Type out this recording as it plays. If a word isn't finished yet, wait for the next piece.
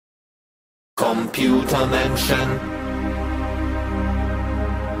Computermenschen.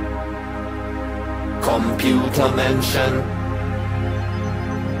 Computermenschen.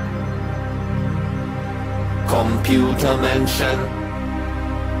 Computermenschen.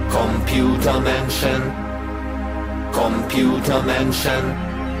 Computermenschen. Computermenschen.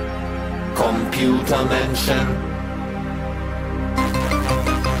 Computermenschen.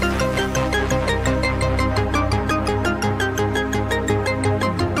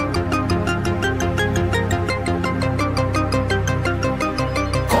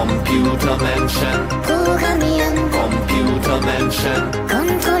 Computermenschen. Programmieren, Computermenschen.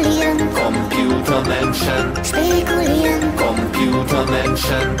 kontrollieren, Computermenschen. spekulieren,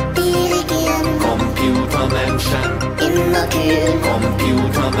 Computermenschen. dirigieren, Computermenschen. immer kühl,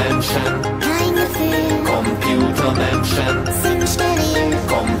 Computermenschen. kein Gefühl, Computermenschen. sind steril,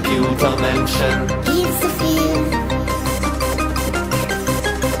 Computermenschen. gibt zu viel.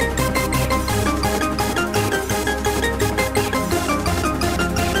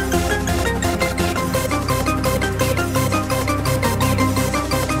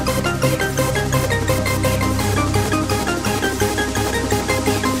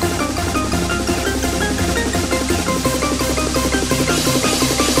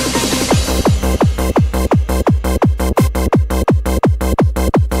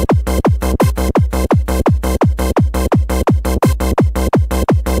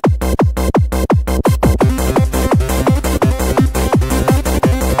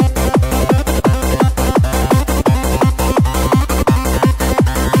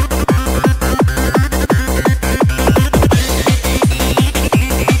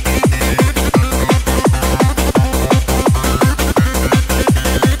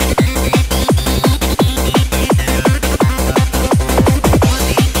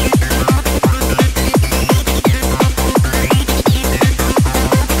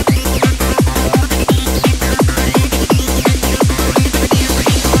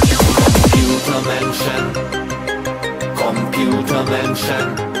 Computermenschen.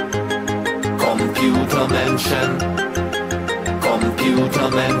 Computermenschen.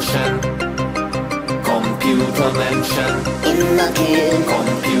 Computermenschen. Computermenschen. Immer kühl,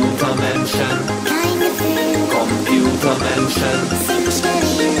 Computermenschen. kein Gefühl, Computermenschen. sind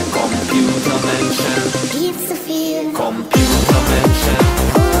steril, Computermenschen. gibt zu viel. Computermenschen.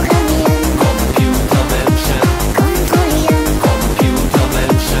 Programmieren, Computermenschen. kontrollieren,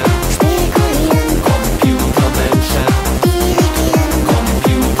 Computermenschen. spekulieren, Computermenschen. dirigieren,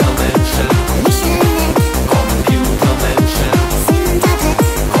 Computermenschen. nicht nett, Computermenschen. sind adrett,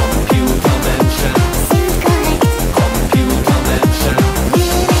 Computermenschen. sind korrekt, Computermenschen.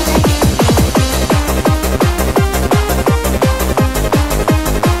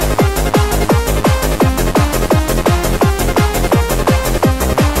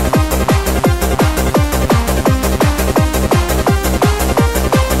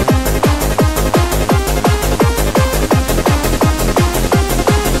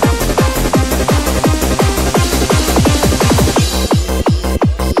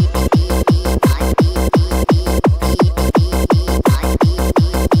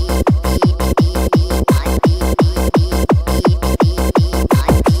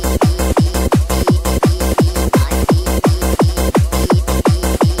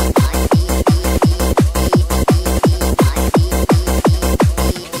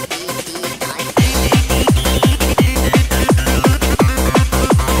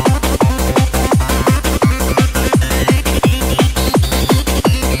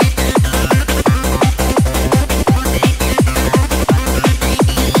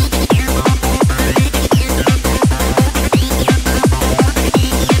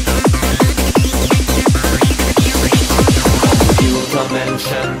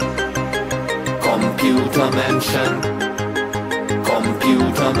 Computermenschen.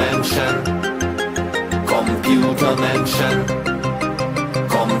 Computermenschen. Computermenschen.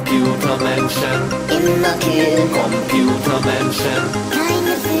 Computermenschen. immer kühl, Computermenschen. kein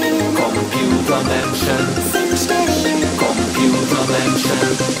Gefühl, Computermenschen. sind steril, Computermenschen.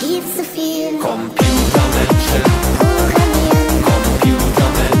 gibt zu viel. Computermenschen. Programmieren,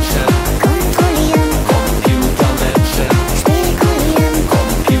 Computermenschen. kontrollieren, Computermenschen. spekulieren,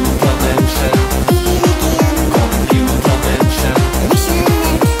 Computermenschen. dirigieren, Computermenschen. nicht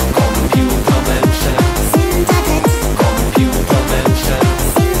nett, Computermenschen. sind adrett, Computermenschen.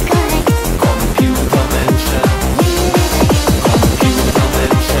 sind korrekt, Computermenschen. direkt. Computermenschen.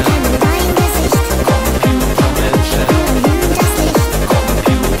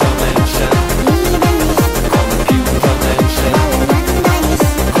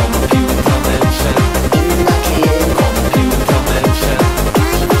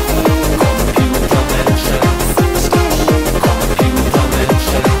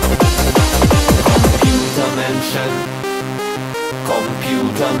 Computermenschen,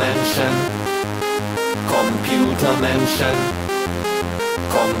 Computermenschen, Computermenschen,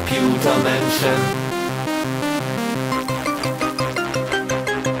 Computermenschen.